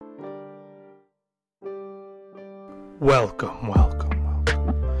Welcome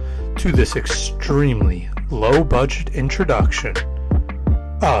to this extremely low-budget introduction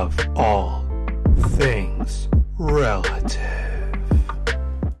of all things relative.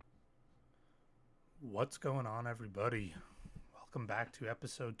 What's going on, everybody? Welcome back to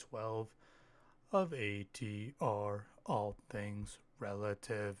episode 12 of ATR, All Things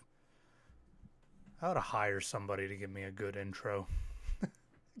Relative. I ought to hire somebody to give me a good intro.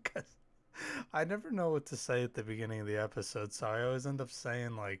 Because I never know what to say at the beginning of the episode, so I always end up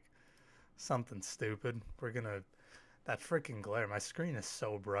saying, like, something stupid. That freaking glare, my screen is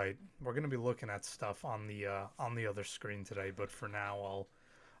so bright. We're gonna be looking at stuff on the other screen today, but for now,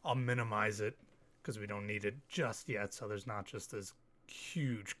 I'll minimize it, because we don't need it just yet, so there's not just this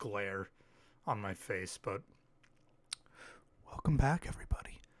huge glare on my face, but welcome back,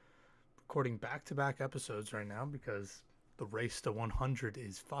 everybody. Recording back-to-back episodes right now, because the race to 100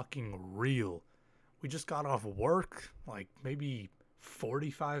 is fucking real. We just got off work like maybe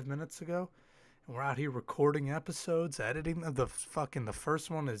 45 minutes ago, and we're out here recording episodes, editing the first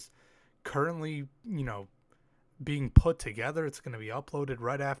one is currently, being put together. It's going to be uploaded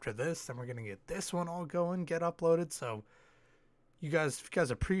right after this, and we're going to get this one all going, get uploaded. So if you guys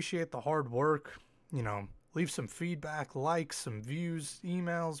appreciate the hard work, leave some feedback, likes, some views,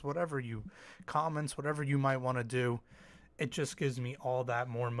 emails, comments, whatever you might want to do. It just gives me all that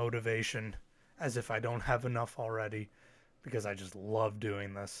more motivation, as if I don't have enough already, because I just love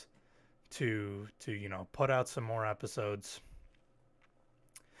doing this, to put out some more episodes.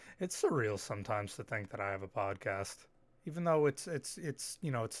 It's surreal sometimes to think that I have a podcast, even though it's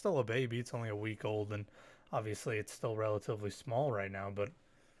still a baby. It's only a week old, and obviously it's still relatively small right now, but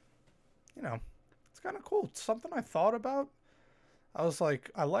it's kind of cool. It's something I thought about. I was like,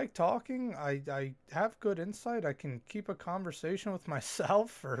 I like talking. I have good insight. I can keep a conversation with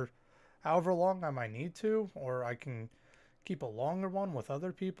myself for however long I might need to, or I can keep a longer one with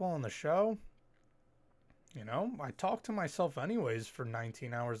other people on the show. I talk to myself anyways for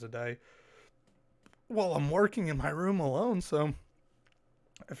 19 hours a day while I'm working in my room alone, so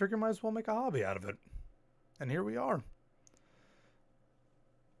I figure I might as well make a hobby out of it. And here we are.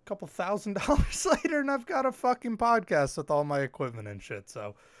 Couple $1,000 later, and I've got a fucking podcast with all my equipment and shit.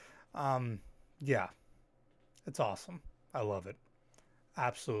 So, yeah, it's awesome. I love it.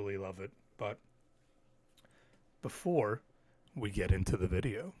 Absolutely love it. But before we get into the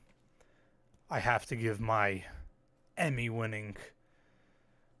video, I have to give my Emmy-winning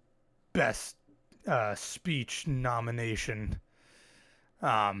best speech nomination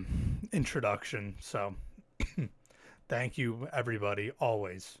introduction. So thank you, everybody,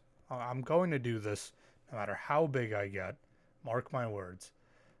 always. I'm going to do this no matter how big I get. Mark my words.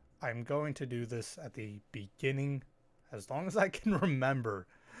 I'm going to do this at the beginning, as long as I can remember.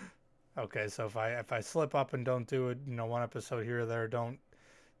 Okay, so if I slip up and don't do it, one episode here or there, don't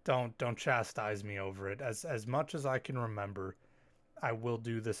chastise me over it. As much as I can remember, I will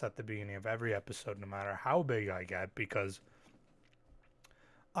do this at the beginning of every episode, no matter how big I get, because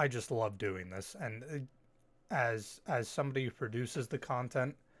I just love doing this. And as somebody who produces the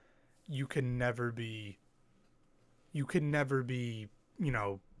content, you can never be, what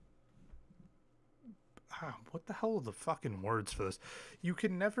the hell are the fucking words for this? You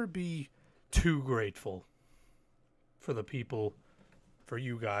can never be too grateful for the people, for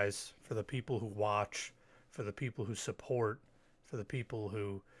you guys, for the people who watch, for the people who support, for the people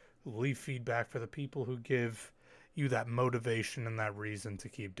who leave feedback, for the people who give you that motivation and that reason to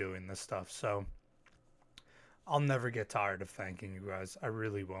keep doing this stuff. So I'll never get tired of thanking you guys. I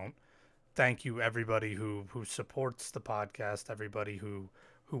really won't. Thank you, everybody who supports the podcast, everybody who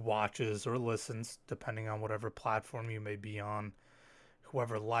watches or listens, depending on whatever platform you may be on,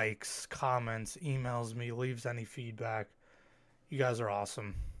 whoever likes, comments, emails me, leaves any feedback. You guys are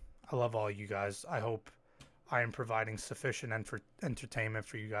awesome. I love all you guys. I hope I am providing sufficient entertainment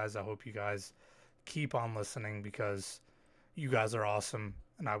for you guys. I hope you guys keep on listening, because you guys are awesome,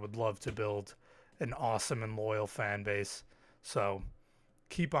 and I would love to build an awesome and loyal fan base. So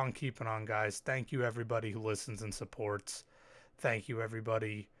keep on keeping on, guys. Thank you, everybody who listens and supports. Thank you,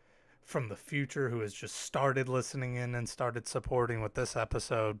 everybody from the future who has just started listening in and started supporting with this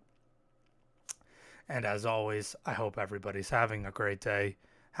episode. And as always, I hope everybody's having a great day,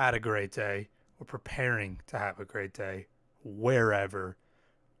 had a great day, or preparing to have a great day, wherever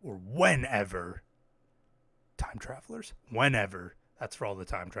or whenever, time travelers, whenever, that's for all the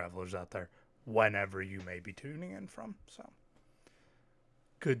time travelers out there, whenever you may be tuning in from. So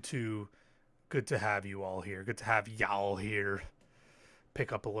good to have you all here. Good to have y'all here.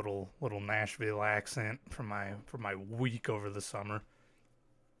 Pick up a little Nashville accent for my week over the summer.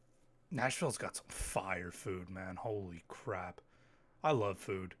 Nashville's got some fire food, man. Holy crap. I love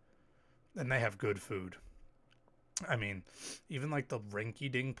food. And they have good food. I mean, even like the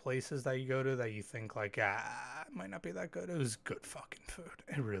rinky dink places that you go to that you think like, it might not be that good. It was good fucking food.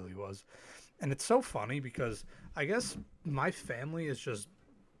 It really was. And it's so funny because I guess my family is just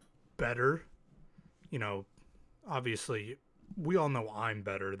better. You know, obviously, we all know I'm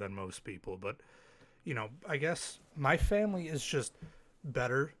better than most people, but, I guess my family is just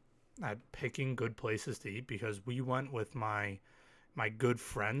better at picking good places to eat because we went with my good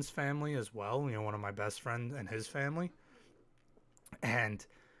friend's family as well, one of my best friends and his family. And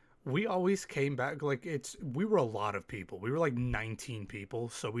we always came back like we were a lot of people. We were like 19 people,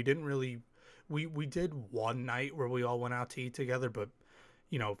 so we didn't really we did one night where we all went out to eat together, but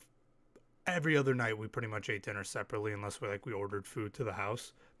you know, every other night we pretty much ate dinner separately unless we ordered food to the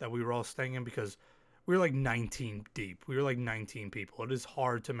house that we were all staying in because we were like 19 deep. We were like 19 people. It is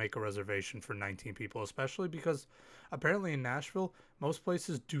hard to make a reservation for 19 people, especially because apparently in Nashville, most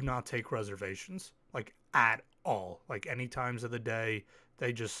places do not take reservations like at all. Like any times of the day,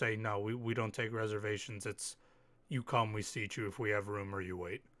 they just say, no, we don't take reservations. It's you come, we seat you if we have room or you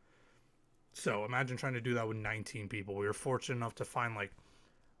wait. So imagine trying to do that with 19 people. We were fortunate enough to find like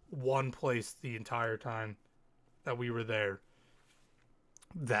one place the entire time that we were there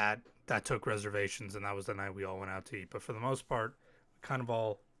that took reservations, and that was the night we all went out to eat. But for the most part, we kind of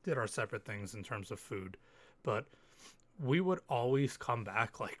all did our separate things in terms of food. But we would always come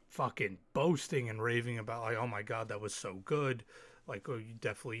back like fucking boasting and raving about like, oh my god, that was so good. Like, oh, you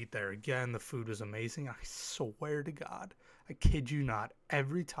definitely eat there again. The food was amazing. I swear to God, I kid you not.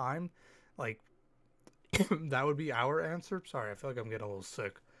 Every time, like, that would be our answer. Sorry, I feel like I'm getting a little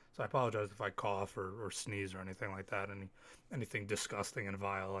sick. So I apologize if I cough or sneeze or anything like that. Anything disgusting and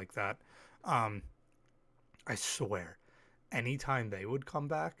vile like that. Um, I swear, anytime they would come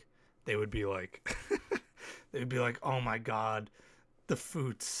back, they would be like, they'd be like, "Oh my god, the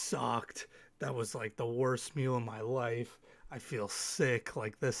food sucked. That was like the worst meal of my life. I feel sick,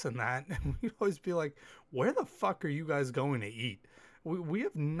 like this and that." And we'd always be like, "Where the fuck are you guys going to eat? We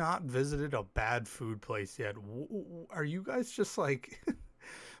have not visited a bad food place yet. Are you guys just like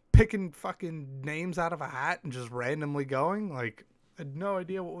picking fucking names out of a hat and just randomly going? Like, I had no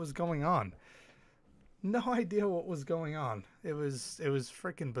idea what was going on. No idea what was going on. It was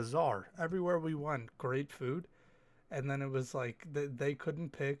freaking bizarre. Everywhere we went, great food, and then it was like they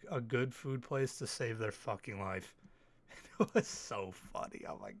couldn't pick a good food place to save their fucking life. It was so funny.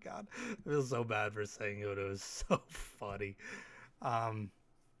 Oh my god, I feel so bad for saying it. But it was so funny. Um,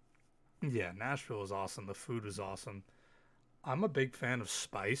 yeah, Nashville was awesome. The food was awesome. I'm a big fan of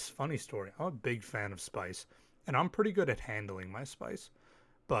spice. Funny story. I'm a big fan of spice, and I'm pretty good at handling my spice.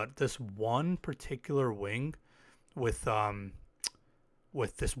 But this one particular wing with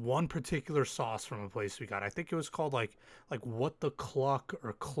this one particular sauce from a place we got. I think it was called like what the cluck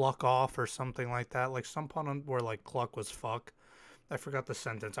or cluck off or something like that. Like some pun where like cluck was fuck. I forgot the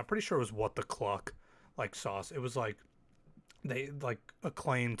sentence. I'm pretty sure it was what the cluck like sauce. It was like they like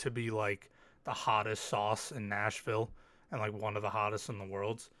acclaimed to be like the hottest sauce in Nashville and like one of the hottest in the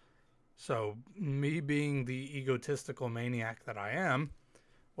world. So me being the egotistical maniac that I am,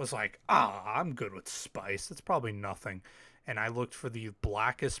 was like, I'm good with spice. It's probably nothing. And I looked for the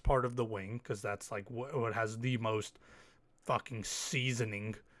blackest part of the wing because that's like what has the most fucking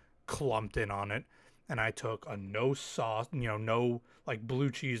seasoning clumped in on it. And I took a no sauce, no like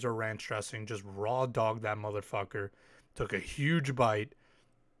blue cheese or ranch dressing, just raw dog that motherfucker. Took a huge bite.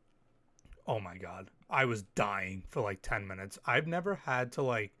 Oh my god. I was dying for like 10 minutes. I've never had to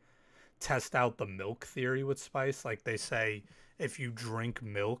like test out the milk theory with spice. Like they say, if you drink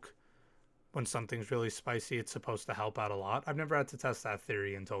milk when something's really spicy, it's supposed to help out a lot. I've never had to test that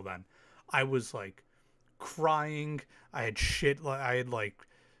theory until then. I was like crying. I had shit. I had like,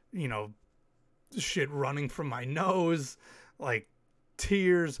 you know, shit running from my nose, like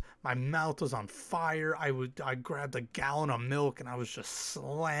tears. My mouth was on fire. I grabbed a gallon of milk and I was just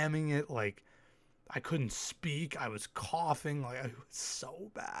slamming it. Like I couldn't speak. I was coughing. Like it was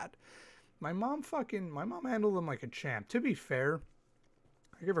so bad. My mom handled them like a champ. To be fair,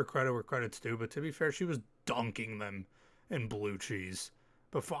 I give her credit where credit's due, but to be fair, she was dunking them in blue cheese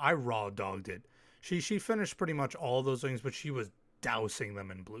before I raw dogged it. She finished pretty much all those things, but she was dousing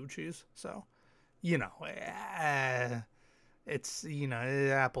them in blue cheese. So, it's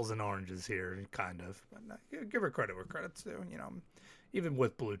apples and oranges here, kind of. But give her credit where credit's due. Even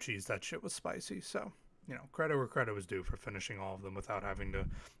with blue cheese, that shit was spicy. So, credit where credit was due for finishing all of them without having to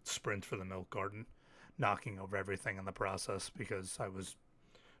sprint for the milk garden, knocking over everything in the process because I was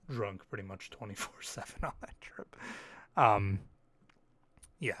drunk pretty much 24/7 on that trip. Um,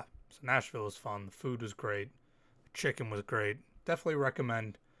 yeah, So Nashville was fun. The food was great. The chicken was great. Definitely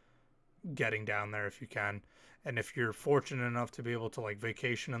recommend getting down there if you can. And if you're fortunate enough to be able to like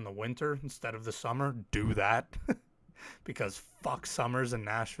vacation in the winter instead of the summer, do that. Because fuck summers in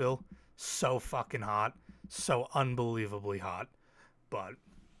Nashville. So fucking hot. So unbelievably hot. But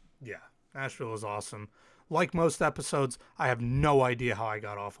yeah, Nashville is awesome. Like most episodes, I have no idea how I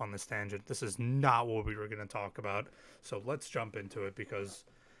got off on this tangent. This is not what we were going to talk about. So let's jump into it because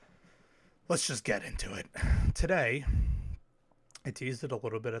let's just get into it. Today, I teased it a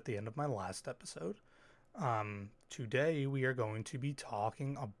little bit at the end of my last episode. Today, we are going to be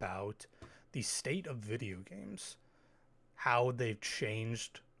talking about the state of video games, how they've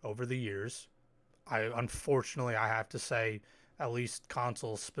changed over the years. Unfortunately, I have to say, at least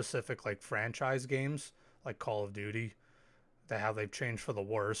console specific, like franchise games, like Call of Duty, how they've changed for the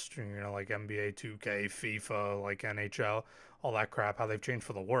worst. Like NBA 2K, FIFA, like NHL, all that crap. How they've changed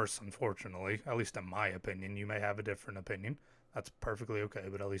for the worst, unfortunately. At least in my opinion. You may have a different opinion. That's perfectly okay,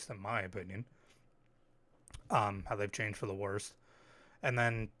 but at least in my opinion, how they've changed for the worst. And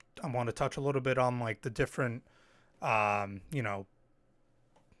then I want to touch a little bit on like the different, you know,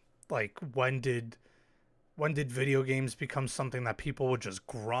 like when did video games become something that people would just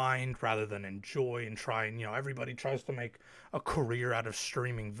grind rather than enjoy and try, and everybody tries to make a career out of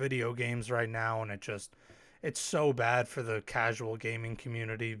streaming video games right now, and it's so bad for the casual gaming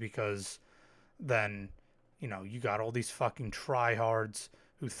community because then you got all these fucking tryhards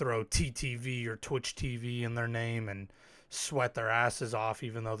who throw TTV or Twitch TV in their name and sweat their asses off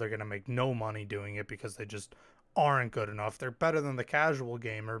even though they're going to make no money doing it because they just aren't good enough. They're better than the casual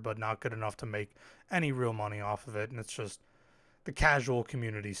gamer, but not good enough to make any real money off of it. And it's just the casual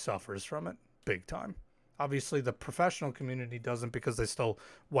community suffers from it big time. Obviously, the professional community doesn't because they still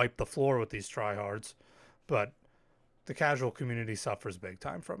wipe the floor with these tryhards, but the casual community suffers big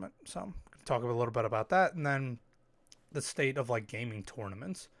time from it. So I'm going to talk a little bit about that, and then the state of like gaming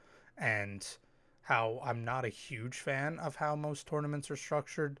tournaments and how I'm not a huge fan of how most tournaments are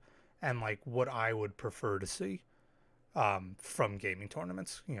structured and like what I would prefer to see from gaming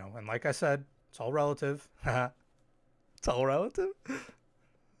tournaments, and like I said, it's all relative. It's all relative.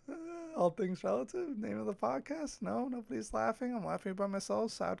 All things relative. Name of the podcast. No, nobody's laughing. I'm laughing by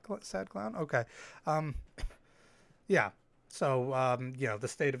myself. Sad clown. Okay. Yeah. So, the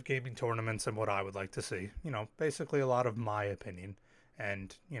state of gaming tournaments and what I would like to see, basically a lot of my opinion.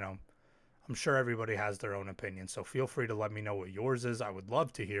 And, I'm sure everybody has their own opinion. So feel free to let me know what yours is. I would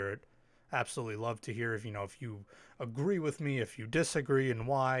love to hear it. Absolutely love to hear if you agree with me, if you disagree, and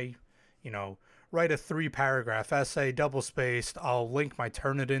why. Write a 3-paragraph essay, double spaced. I'll link my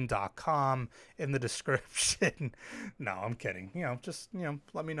turnitin.com in the description. No, I'm kidding. Just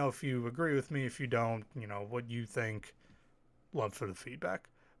let me know if you agree with me, if you don't, what you think. Love for the feedback.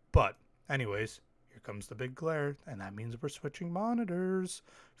 But anyways, here comes the big glare, and that means we're switching monitors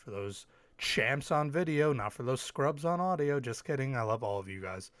for those champs on video, not for those scrubs on audio. Just kidding. I love all of you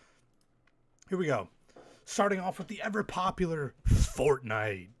guys. Here we go. Starting off with the ever popular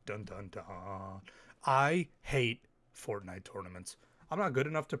Fortnite. Dun dun dun. I hate Fortnite tournaments. I'm not good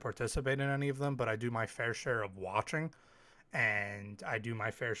enough to participate in any of them, but I do my fair share of watching, and I do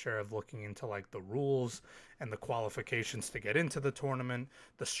my fair share of looking into like the rules and the qualifications to get into the tournament,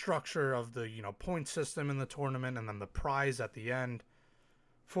 the structure of the point system in the tournament, and then the prize at the end.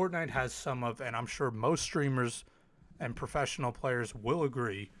 Fortnite has some of, and I'm sure most streamers and professional players will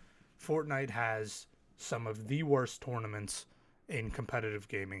agree, Fortnite has some of the worst tournaments in competitive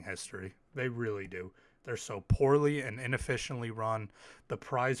gaming history. They really do. They're so poorly and inefficiently run. The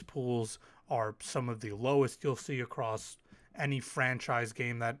prize pools are some of the lowest you'll see across any franchise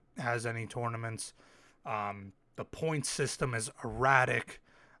game that has any tournaments. The point system is erratic.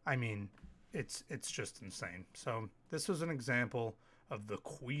 I mean, it's just insane. So this was an example of the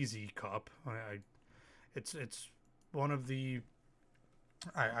Queasy Cup. It's one of the,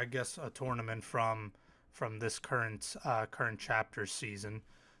 I guess, a tournament from this current chapter season.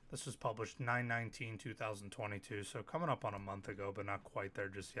 This was published 9/19/2022, so coming up on a month ago, but not quite there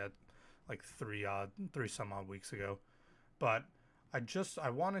just yet, like three some odd weeks ago. But I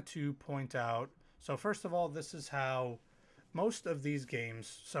wanted to point out, so first of all, this is how most of these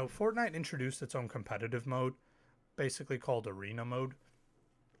games, so Fortnite introduced its own competitive mode, basically called Arena Mode,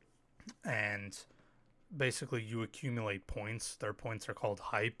 and basically you accumulate points. Their points are called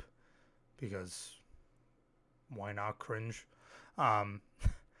hype, because why not? Cringe.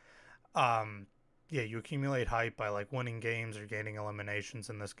 Yeah, you accumulate hype by like winning games or gaining eliminations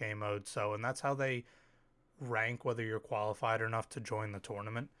in this game mode. So, and that's how they rank whether you're qualified enough to join the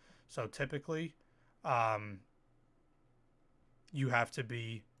tournament. So typically, you have to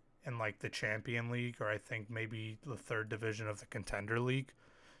be in like the Champion League, or I think maybe the third division of the Contender League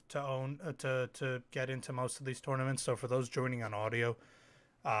to own to get into most of these tournaments. So for those joining on audio,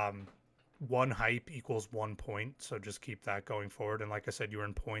 um, one hype equals 1 point. So just keep that going forward. And like I said, you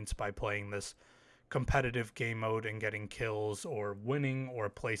earn points by playing this competitive game mode and getting kills or winning or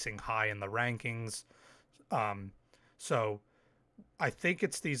placing high in the rankings. So I think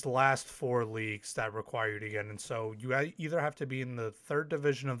it's these last four leagues that require you to get in. So you either have to be in the third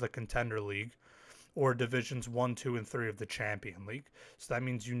division of the Contender League or divisions 1, 2, and 3 of the Champion League. So that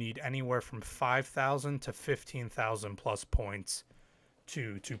means you need anywhere from 5,000 to 15,000 plus points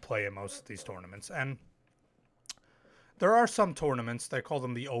to play in most of these tournaments. And there are some tournaments, they call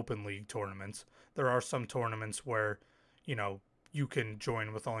them the Open League tournaments. There are some tournaments where, you know, you can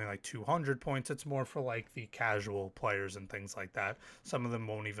join with only like 200 points. It's more for like the casual players and things like that. Some of them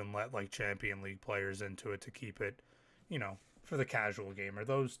won't even let like Champion League players into it to keep it, you know, for the casual gamer.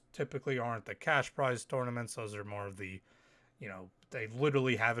 Those typically aren't the cash prize tournaments. Those are more of the, you know, they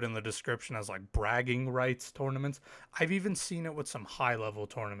literally have it in the description as like bragging rights tournaments. I've even seen it with some high level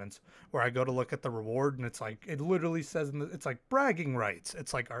tournaments where I go to look at the reward and it's like, it literally says, it's like bragging rights.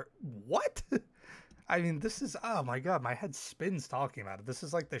 It's like, what? I mean, this is, oh my God, my head spins talking about it. This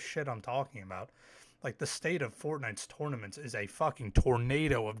is like the shit I'm talking about. Like the state of Fortnite's tournaments is a fucking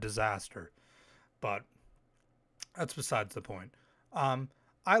tornado of disaster. But that's besides the point.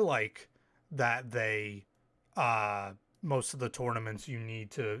 I like that they, most of the tournaments you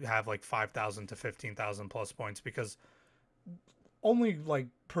need to have like 5,000 to 15,000 plus points because only like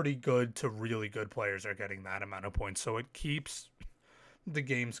pretty good to really good players are getting that amount of points. So it keeps the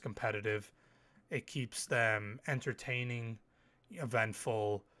games competitive. It keeps them entertaining,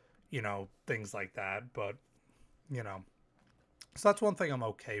 eventful, you know, things like that. But, you know, so that's one thing I'm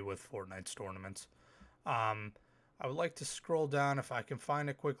okay with Fortnite's tournaments. I would like to scroll down if I can find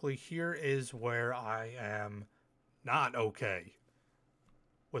it quickly. Here is where I am not okay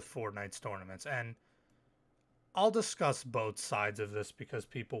with Fortnite's tournaments. And I'll discuss both sides of this because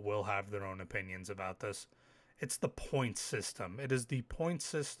people will have their own opinions about this. It's the point system. It is the point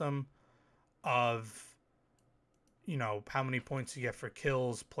system of, you know, how many points you get for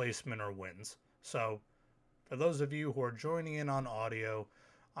kills, placement, or wins. So for those of you who are joining in on audio,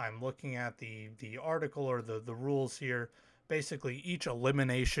 I'm looking at the article or the rules here. Basically, each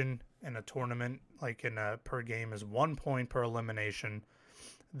elimination in a tournament, like in a per game, is 1 point per elimination.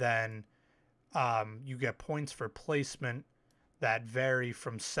 Then you get points for placement that vary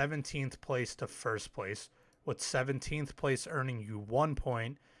from 17th place to first place, with 17th place earning you 1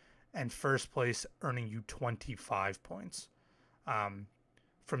 point and first place earning you 25 points. From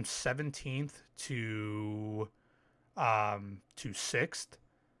 17th to 6th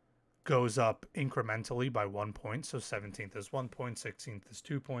goes up incrementally by 1 point. So 17th is 1 point, 16th is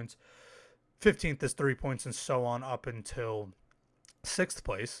 2 points, 15th is 3 points, and so on up until 6th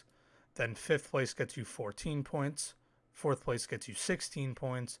place. Then 5th place gets you 14 points, 4th place gets you 16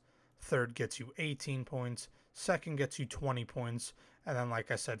 points, 3rd gets you 18 points, 2nd gets you 20 points, and then, like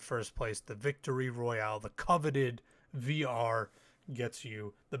I said, 1st place, the Victory Royale, the coveted VR, gets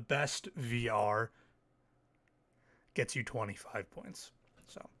you the best VR, gets you 25 points.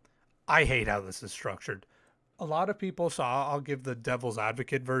 So I hate how this is structured. A lot of people, so I'll give the devil's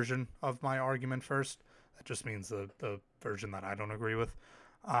advocate version of my argument first. That just means the version that I don't agree with.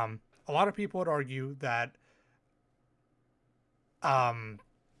 A lot of people would argue that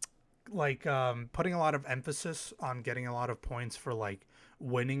putting a lot of emphasis on getting a lot of points for like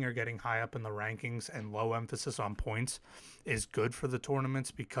winning or getting high up in the rankings and low emphasis on points is good for the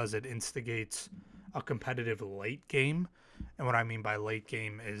tournaments because it instigates a competitive late game. And what I mean by late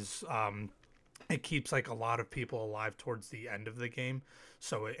game is it keeps like a lot of people alive towards the end of the game.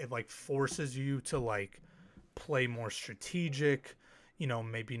 So it like forces you to like play more strategic, you know,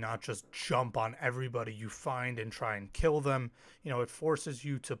 maybe not just jump on everybody you find and try and kill them. You know, it forces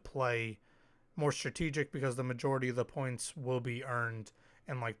you to play more strategic because the majority of the points will be earned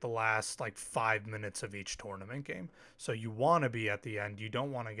in like the last like 5 minutes of each tournament game. So you want to be at the end. You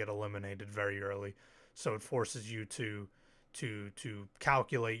don't want to get eliminated very early. So it forces you to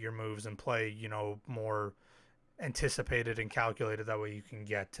calculate your moves and play, you know, more anticipated and calculated. That way you can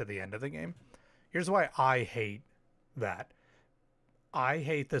get to the end of the game. Here's why I hate that. I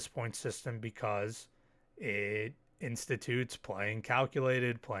hate this point system because it institutes playing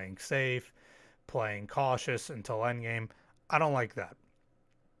calculated, playing safe, playing cautious until endgame. I don't like that.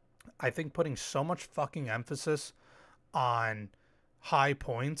 I think putting so much fucking emphasis on high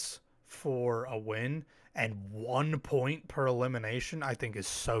points for a win and 1 point per elimination, I think is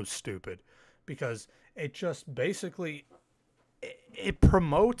so stupid because it just basically it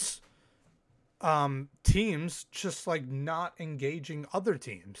promotes teams just like not engaging other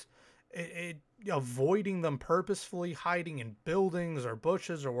teams. It avoiding them purposefully, hiding in buildings or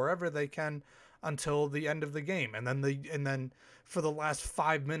bushes or wherever they can until the end of the game, and then for the last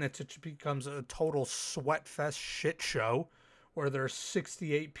 5 minutes it becomes a total sweat fest shit show where there's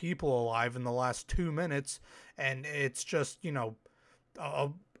 68 people alive in the last 2 minutes, and it's just a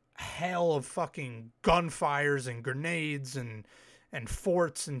hail of fucking gunfires and grenades and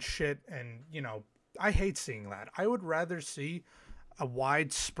forts and shit. And I hate seeing that. I would rather see a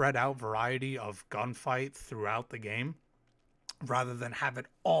wide spread out variety of gunfight throughout the game rather than have it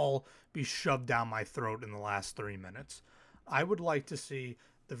all be shoved down my throat in the last 3 minutes. I would like to see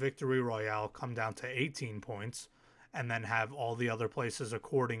the victory royale come down to 18 points and then have all the other places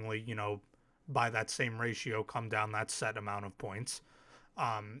accordingly, by that same ratio come down that set amount of points.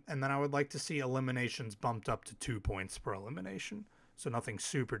 And then I would like to see eliminations bumped up to 2 points per elimination. So nothing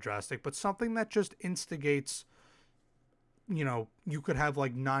super drastic, but something that just instigates, you could have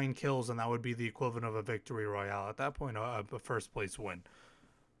like 9 kills and that would be the equivalent of a victory royale. At that point, a first place win.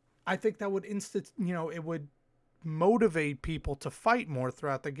 I think that would it would motivate people to fight more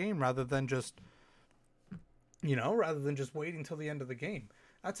throughout the game rather than just waiting till the end of the game.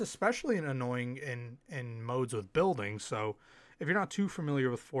 That's especially annoying in modes with building. So if you're not too familiar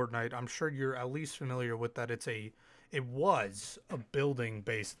with Fortnite, I'm sure you're at least familiar with that it was a building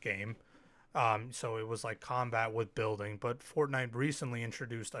based game. So it was like combat with building, but Fortnite recently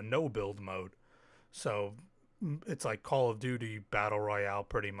introduced a no build mode. So it's like Call of Duty Battle Royale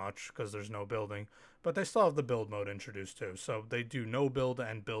pretty much because there's no building, but they still have the build mode introduced too. So they do no build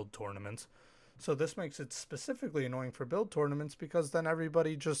and build tournaments. So this makes it specifically annoying for build tournaments because then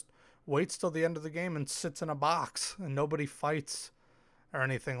everybody just waits till the end of the game and sits in a box and nobody fights or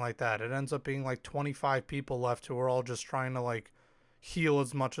anything like that. It ends up being like 25 people left who are all just trying to like heal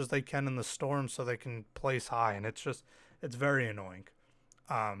as much as they can in the storm so they can place high, and it's very annoying.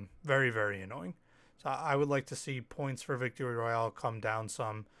 Very, very annoying. So I would like to see points for Victory Royale come down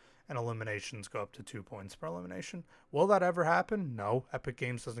some and eliminations go up to 2 points per elimination. Will that ever happen? No. Epic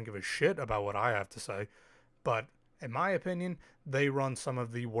Games doesn't give a shit about what I have to say. But in my opinion, they run some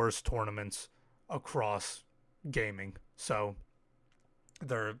of the worst tournaments across gaming. So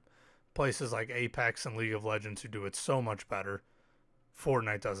there are places like Apex and League of Legends who do it so much better.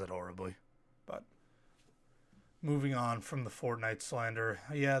 Fortnite does it horribly. But moving on from the Fortnite slander,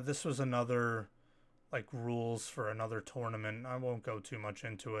 yeah, this was another like rules for another tournament. I won't go too much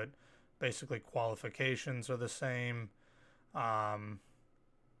into it. Basically, qualifications are the same.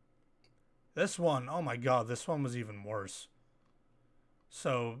 This one, oh my god, this one was even worse.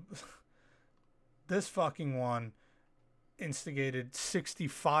 So, this fucking one instigated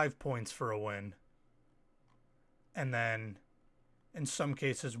 65 points for a win. And then, in some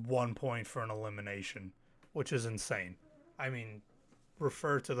cases, 1 point for an elimination, which is insane. I mean,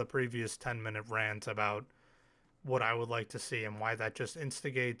 refer to the previous 10-minute rant about what I would like to see and why that just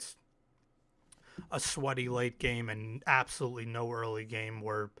instigates a sweaty late game and absolutely no early game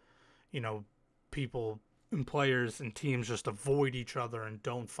where, people and players and teams just avoid each other and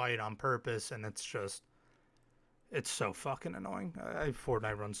don't fight on purpose, and it's so fucking annoying.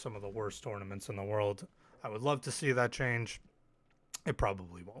 Fortnite runs some of the worst tournaments in the world. I would love to see that change. It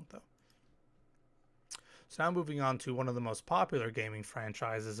probably won't, though. So now moving on to one of the most popular gaming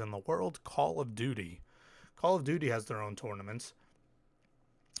franchises in the world, Call of Duty. Call of Duty has their own tournaments.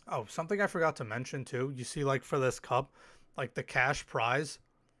 Oh, something I forgot to mention too. You see, like for this cup, like the cash prize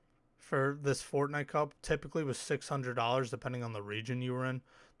for this Fortnite cup typically was $600 depending on the region you were in.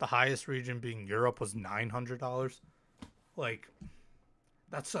 The highest region being Europe was $900. Like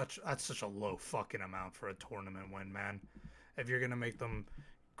that's such a low fucking amount for a tournament win, man. If you're gonna make them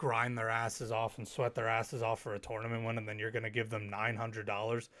grind their asses off and sweat their asses off for a tournament win, and then you're gonna give them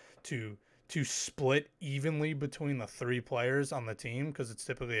 $900 to split evenly between the 3 players on the team, because it's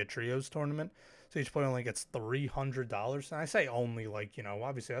typically a trios tournament. So each player only gets $300. And I say only, like,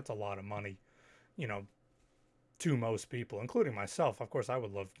 obviously that's a lot of money, to most people, including myself. Of course, I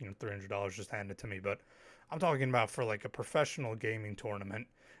would love, $300 just handed to me, but I'm talking about for like a professional gaming tournament.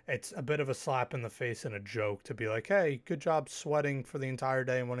 It's a bit of a slap in the face and a joke to be like, hey, good job sweating for the entire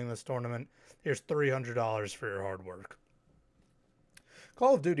day and winning this tournament. Here's $300 for your hard work.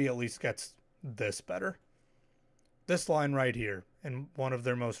 Call of Duty at least gets this better. This line right here in one of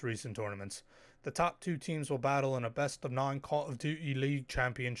their most recent tournaments. The top 2 teams will battle in a best of 9 Call of Duty League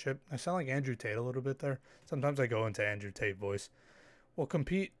Championship. I sound like Andrew Tate a little bit there. Sometimes I go into Andrew Tate voice. Will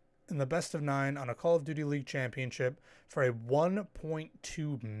compete in the best of 9 on a Call of Duty League Championship for a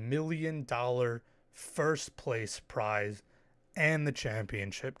 $1.2 million first place prize and the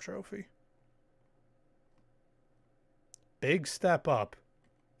championship trophy. Big step up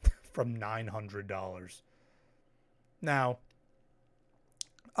from $900. Now,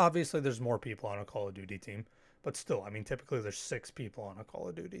 obviously, there's more people on a Call of Duty team, but still, I mean, typically there's 6 people on a Call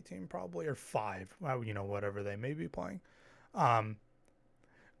of Duty team, probably, or 5, whatever they may be playing.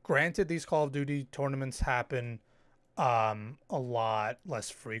 Granted, these Call of Duty tournaments happen a lot less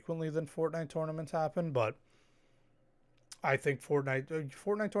frequently than Fortnite tournaments happen, but I think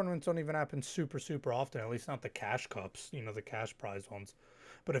Fortnite tournaments don't even happen super often, at least not the cash cups, the cash prize ones.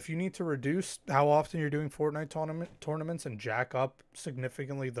 But if you need to reduce how often you're doing Fortnite tournaments and jack up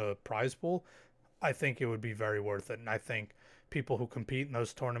significantly the prize pool, I think it would be very worth it. And I think people who compete in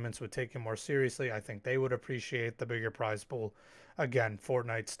those tournaments would take it more seriously. I think they would appreciate the bigger prize pool. Again,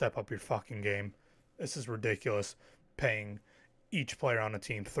 Fortnite, step up your fucking game. This is ridiculous. Paying each player on a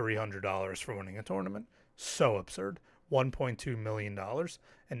team $300 for winning a tournament. So absurd. $1.2 million.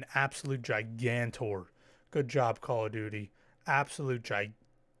 An absolute gigantor. Good job, Call of Duty. Absolute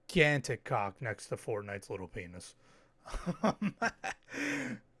gigantic cock next to Fortnite's little penis.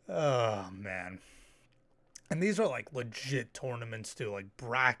 Oh, man. And these are like legit tournaments too, like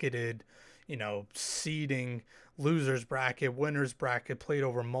bracketed, seeding, losers bracket, winners bracket, played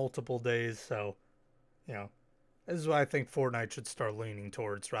over multiple days. So, this is what I think Fortnite should start leaning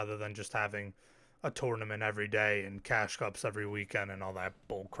towards, rather than just having a tournament every day and cash cups every weekend and all that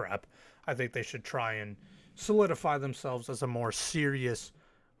bull crap. I think they should try and solidify themselves as a more serious,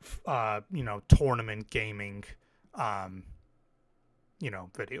 tournament gaming,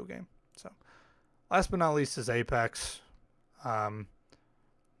 video game. So, last but not least is Apex. I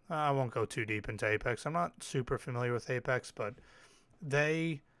won't go too deep into Apex. I'm not super familiar with Apex, but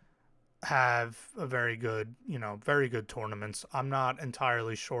they have a very good tournaments. I'm not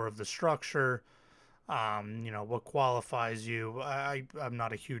entirely sure of the structure. What qualifies you. I'm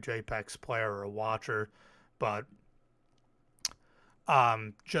not a huge Apex player or a watcher, but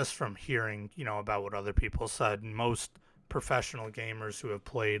just from hearing, about what other people said, most professional gamers who have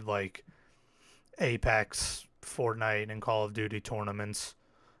played like Apex, Fortnite, and Call of Duty tournaments,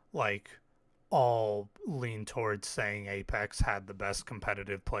 like, all lean towards saying Apex had the best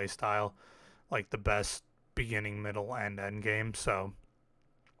competitive play style, like the best beginning, middle, and end game. So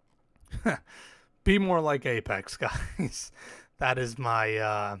be more like Apex, guys. That is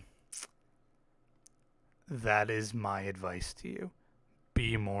my advice to you.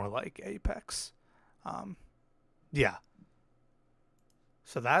 Be more like Apex. Yeah.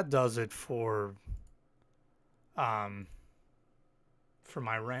 So that does it for my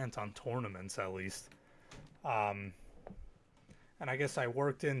rant on tournaments, at least. And I guess I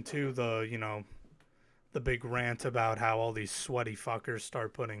worked into the big rant about how all these sweaty fuckers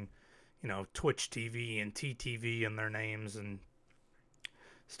start putting, Twitch TV and TTV in their names and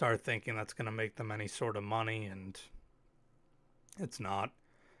start thinking that's going to make them any sort of money, and it's not.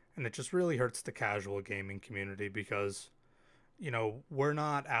 And it just really hurts the casual gaming community because, we're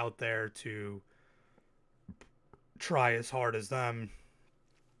not out there to try as hard as them.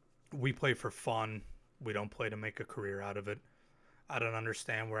 We play for fun. We don't play to make a career out of it. I don't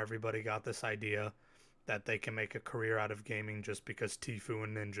understand where everybody got this idea that they can make a career out of gaming just because Tfue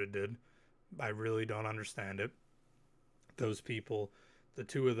and Ninja did. I really don't understand it. Those people, the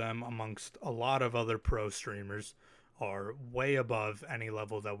two of them, amongst a lot of other pro streamers, are way above any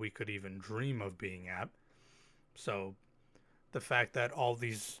level that we could even dream of being at. So the fact that all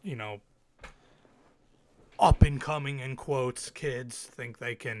these, up and coming, in quotes, kids think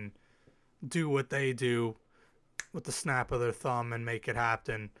they can do what they do with the snap of their thumb and make it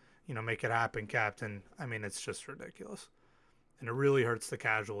happen, make it happen, Captain. I mean, it's just ridiculous. And it really hurts the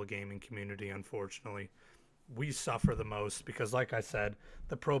casual gaming community, unfortunately. We suffer the most because, like I said,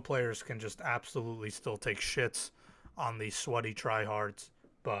 the pro players can just absolutely still take shits on these sweaty tryhards,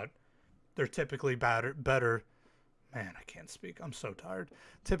 but they're typically better. Man, I can't speak. I'm so tired.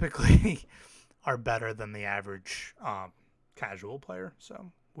 Typically are better than the average casual player.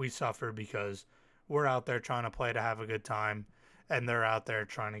 So we suffer because we're out there trying to play to have a good time, and they're out there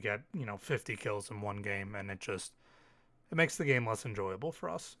trying to get 50 kills in one game, and it makes the game less enjoyable for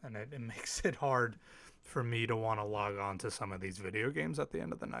us, and it makes it hard for me to want to log on to some of these video games at the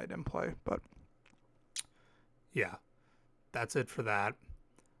end of the night and play. But yeah, that's it for that.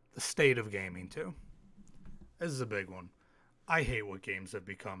 The state of gaming too. This is a big one. I hate what games have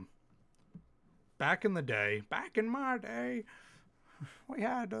become. Back in my day, we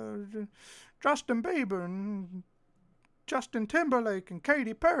had Justin Bieber and Justin Timberlake and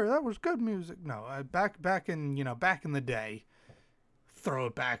Katy Perry. That was good music. No, back in the day, throw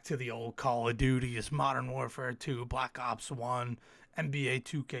it back to the old Call of Duties, Modern Warfare 2, Black Ops 1, NBA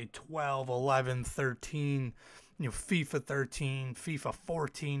 2K12, 11, 13, FIFA 13, FIFA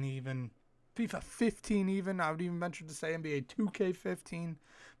 14 even, FIFA 15 even. I would even venture to say NBA 2K15,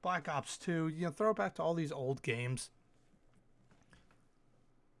 Black Ops 2. Throw it back to all these old games.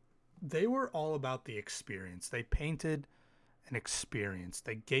 They were all about the experience. They painted an experience.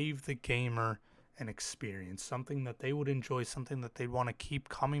 They gave the gamer an experience, something that they would enjoy, something that they'd want to keep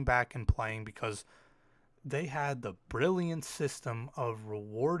coming back and playing, because they had the brilliant system of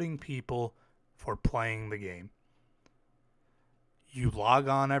rewarding people for playing the game. You log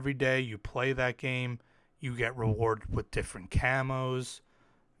on every day, you play that game, you get rewarded with different camos,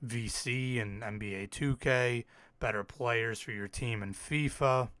 VC and NBA 2K, better players for your team in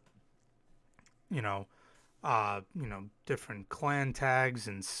FIFA, different clan tags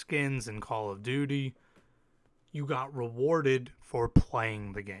and skins in Call of Duty. You got rewarded for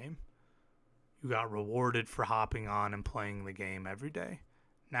playing the game. You got rewarded for hopping on and playing the game every day.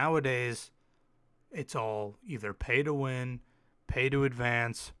 Nowadays, it's all either pay to win, pay to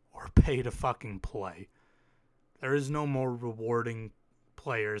advance, or pay to fucking play. There is no more rewarding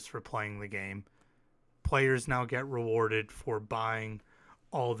players for playing the game. Players now get rewarded for buying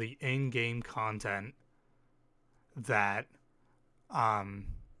all the in-game content that, all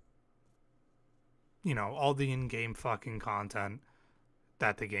the in-game fucking content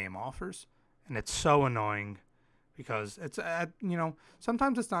that the game offers. And it's so annoying because it's,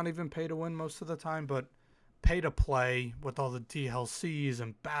 sometimes it's not even pay to win most of the time, but pay to play with all the DLCs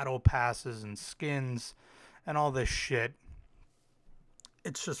and battle passes and skins and all this shit.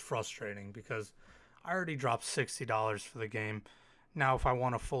 It's just frustrating because I already dropped $60 for the game. Now, if I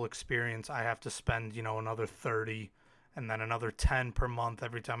want a full experience, I have to spend, another $30 and then another $10 per month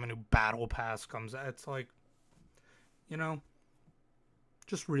every time a new battle pass comes out. It's like,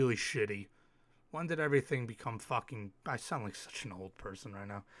 just really shitty. When did everything become fucking... I sound like such an old person right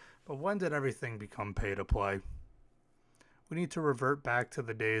now. But when did everything become pay to play? We need to revert back to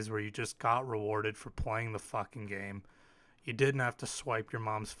the days where you just got rewarded for playing the fucking game. You didn't have to swipe your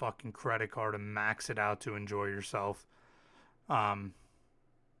mom's fucking credit card and max it out to enjoy yourself.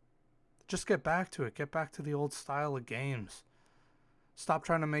 Just get back to it. Get back to the old style of games. Stop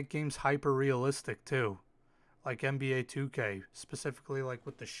trying to make games hyper realistic too. Like NBA 2K, specifically like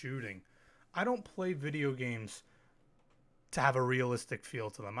with the shooting. I don't play video games to have a realistic feel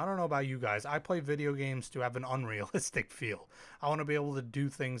to them. I don't know about you guys. I play video games to have an unrealistic feel. I want to be able to do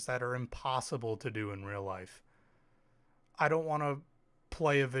things that are impossible to do in real life. I don't want to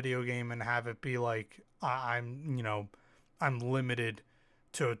play a video game and have it be like I'm limited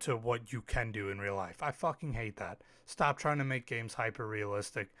to what you can do in real life. I fucking hate that. Stop trying to make games hyper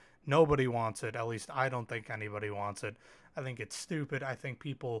realistic. Nobody wants it. At least I don't think anybody wants it. I think it's stupid. I think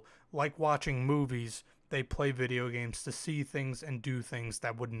people like watching movies. They play video games to see things and do things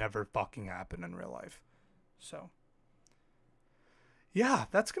that would never fucking happen in real life. So, yeah,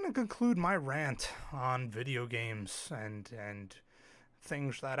 that's going to conclude my rant on video games and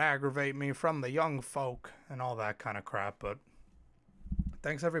things that aggravate me from the young folk and all that kind of crap. But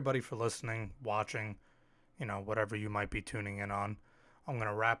thanks everybody for listening, watching, whatever you might be tuning in on. I'm going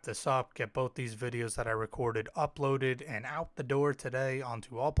to wrap this up, get both these videos that I recorded uploaded and out the door today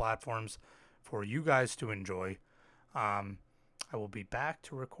onto all platforms for you guys to enjoy. I will be back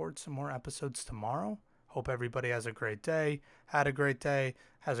to record some more episodes tomorrow. Hope everybody has a great day, had a great day,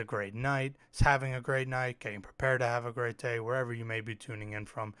 has a great night, is having a great night, getting prepared to have a great day, wherever you may be tuning in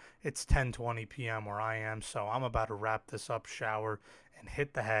from. It's 10:20 p.m. where I am, so I'm about to wrap this up, shower, and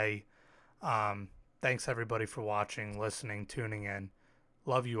hit the hay. Thanks everybody for watching, listening, tuning in.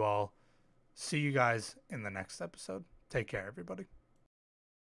 Love you all. See you guys in the next episode. Take care, everybody.